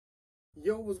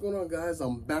Yo, what's going on, guys?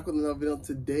 I'm back with another video.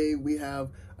 Today we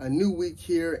have a new week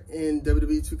here in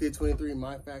WWE2K23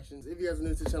 My Factions. If you guys are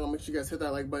new to the channel, make sure you guys hit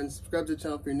that like button, subscribe to the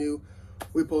channel if you're new.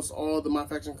 We post all the My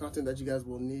Faction content that you guys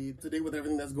will need today with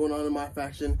everything that's going on in My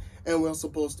Faction, and we also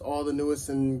post all the newest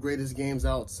and greatest games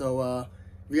out. So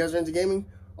if you guys are into gaming,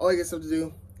 all you guys have to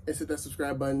do is hit that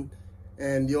subscribe button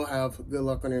and you'll have good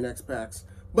luck on your next packs.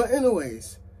 But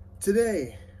anyways,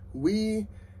 today we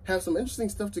have some interesting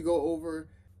stuff to go over.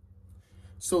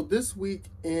 So this week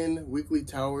in Weekly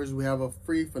Towers, we have a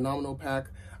free Phenomenal pack.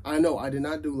 I know I did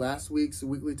not do last week's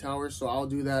Weekly Towers, so I'll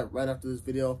do that right after this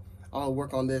video. I'll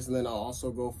work on this, and then I'll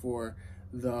also go for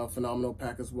the Phenomenal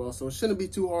pack as well. So it shouldn't be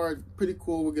too hard. Pretty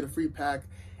cool. We'll get a free pack.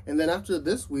 And then after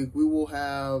this week, we will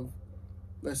have,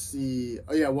 let's see.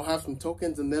 Oh, yeah, we'll have some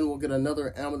tokens, and then we'll get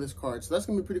another Amethyst card. So that's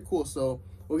going to be pretty cool. So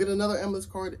we'll get another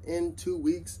Amethyst card in 2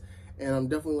 weeks, and I'm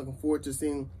definitely looking forward to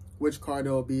seeing which card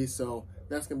it'll be. So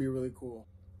that's going to be really cool.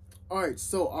 Alright,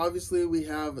 so obviously we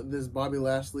have this Bobby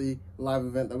Lashley live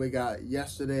event that we got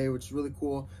yesterday, which is really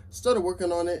cool. Started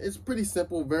working on it. It's pretty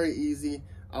simple, very easy.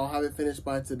 I'll have it finished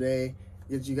by today.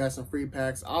 Get you guys some free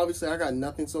packs. Obviously, I got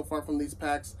nothing so far from these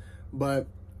packs, but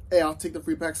hey, I'll take the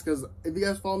free packs because if you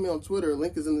guys follow me on Twitter,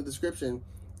 link is in the description.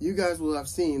 You guys will have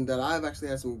seen that I've actually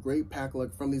had some great pack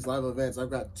luck from these live events.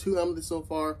 I've got 2 amethysts so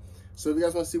far. So if you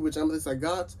guys want to see which amethysts I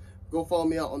got, go follow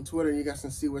me out on Twitter and you guys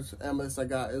can see which amethysts I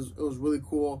got. It was really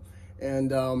cool.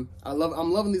 And I'm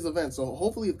loving these events. So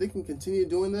hopefully, if they can continue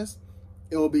doing this,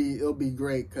 it'll be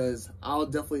great because I'll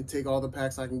definitely take all the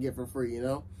packs I can get for free, you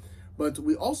know. But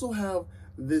we also have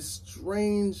this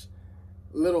strange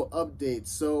little update.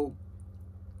 So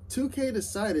 2K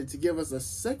decided to give us a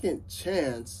second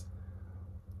chance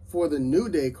for the New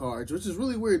Day cards, which is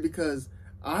really weird because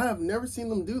I have never seen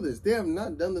them do this. They have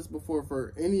not done this before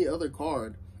for any other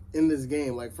card in this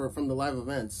game, like from the live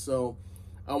events. So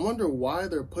I wonder why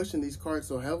they're pushing these cards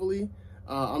so heavily.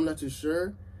 I'm not too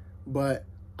sure, but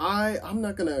I'm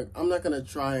not gonna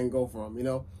try and go for them. You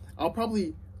know, I'll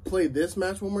probably play this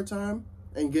match one more time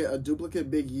and get a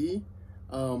duplicate Big E.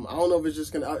 I don't know if it's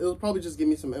just gonna. It'll probably just give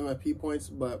me some MFP points,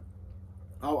 but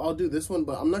I'll do this one.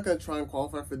 But I'm not gonna try and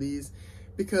qualify for these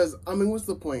because I mean, what's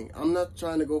the point? I'm not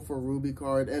trying to go for a Ruby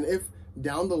card, and if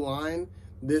down the line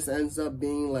this ends up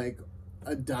being like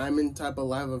a diamond type of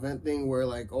live event thing where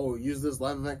like, oh, use this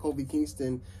live event Kofi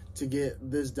Kingston to get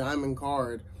this diamond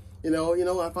card, you know,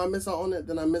 if I miss out on it,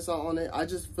 then I miss out on it. I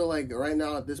just feel like right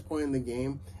now at this point in the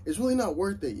game, it's really not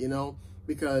worth it, you know,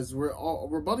 because we're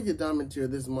about to get diamond tier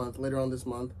this month, later on this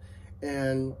month,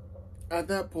 and at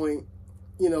that point,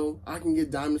 you know, I can get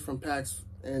diamonds from packs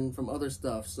and from other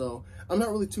stuff. So I'm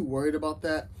not really too worried about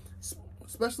that,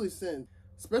 especially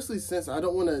since I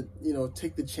don't want to, you know,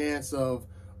 take the chance of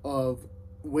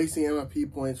wasting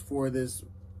MFP points for this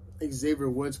Xavier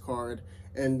Woods card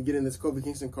and getting this Kofi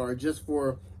Kingston card just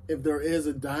for if there is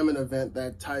a diamond event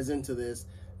that ties into this,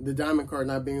 the diamond card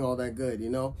not being all that good, you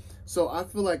know? So I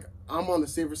feel like I'm on the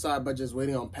safer side by just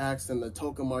waiting on packs and the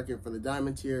token market for the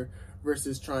diamond tier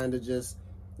versus trying to just,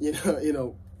 you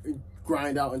know,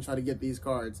 grind out and try to get these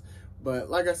cards.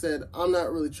 But like I said, I'm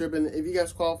not really tripping. If you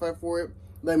guys qualify for it,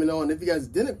 let me know. And if you guys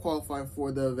didn't qualify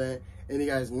for the event and you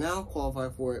guys now qualify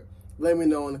for it, let me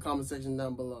know in the comment section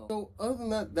down below. So other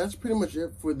than that, that's pretty much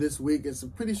it for this week. It's a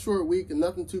pretty short week and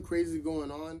nothing too crazy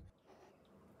going on.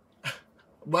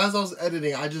 But as I was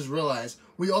editing, I just realized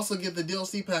we also get the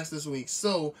DLC packs this week.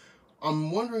 So I'm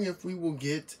wondering if we will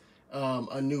get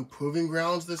a new Proving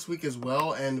Grounds this week as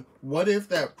well. And what if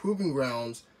that Proving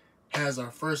Grounds has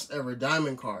our first ever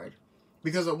diamond card?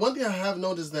 Because one thing I have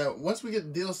noticed that once we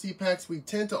get DLC packs, we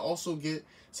tend to also get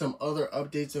some other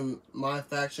updates in My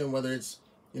Faction, whether it's,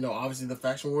 you know, obviously the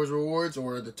Faction Wars rewards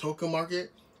or the token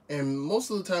market. And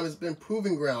most of the time it's been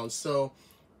Proving Grounds. So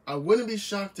I wouldn't be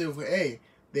shocked if, hey,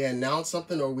 they announce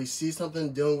something or we see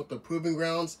something dealing with the Proving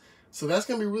Grounds. So that's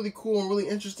going to be really cool and really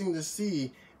interesting to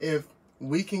see if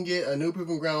we can get a new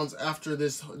Proving Grounds after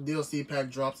this DLC pack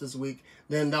drops this week.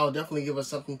 Then that'll definitely give us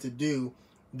something to do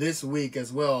this week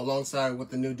as well, alongside with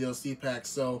the new DLC pack.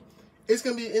 So it's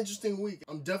gonna be an interesting week.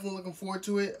 I'm definitely looking forward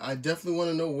to it. I definitely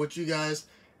want to know what you guys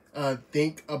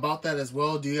think about that as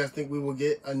well. Do you guys think we will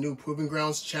get a new Proving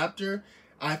Grounds chapter?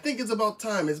 I think it's about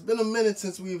time. It's been a minute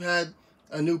since we've had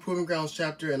a new Proving Grounds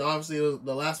chapter, and obviously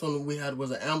the last one we had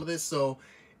was an Amethyst. So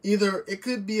either it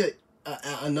could be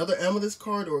another Amethyst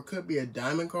card or it could be a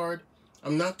diamond card.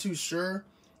 I'm not too sure,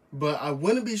 but I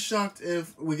wouldn't be shocked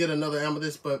if we get another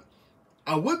Amethyst. But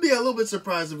I would be a little bit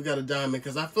surprised if we got a diamond,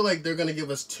 because I feel like they're going to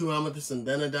give us 2 amethysts and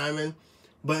then a diamond.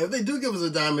 But if they do give us a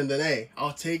diamond, then hey,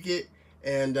 I'll take it.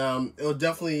 And it'll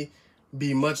definitely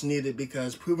be much needed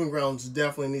because Proving Grounds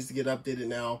definitely needs to get updated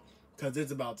now because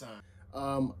it's about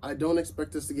time. I don't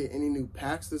expect us to get any new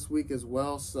packs this week as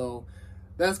well, so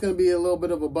that's going to be a little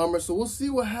bit of a bummer. So we'll see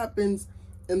what happens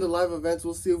in the live events.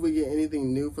 We'll see if we get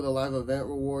anything new for the live event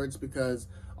rewards, because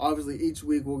obviously each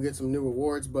week we'll get some new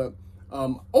rewards. But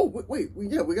oh wait, we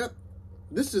got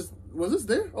this. Was this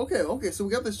there? Okay, so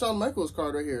we got the Shawn Michaels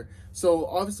card right here. So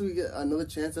obviously we get another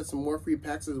chance at some more free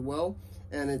packs as well,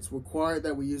 and it's required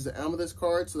that we use the Amethyst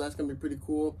card, so that's going to be pretty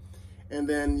cool. And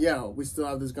then, yeah, we still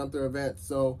have this Gunther event.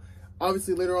 So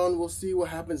obviously later on, we'll see what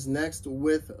happens next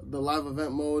with the live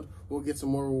event mode. We'll get some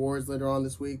more rewards later on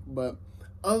this week. But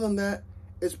other than that,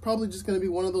 it's probably just going to be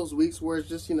one of those weeks where it's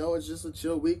just, you know, it's just a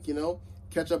chill week, you know,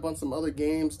 catch up on some other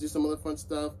games, do some other fun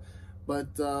stuff. But,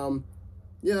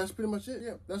 yeah, that's pretty much it.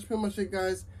 Yeah, that's pretty much it,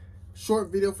 guys.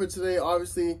 Short video for today.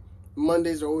 Obviously,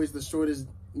 Mondays are always the shortest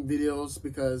videos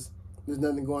because there's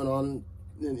nothing going on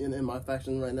in my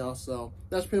faction right now. So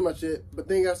that's pretty much it. But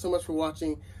thank you guys so much for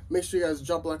watching. Make sure you guys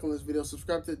drop a like on this video,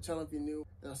 subscribe to the channel if you're new,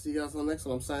 and I'll see you guys on the next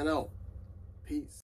one. I'm signing out. Peace.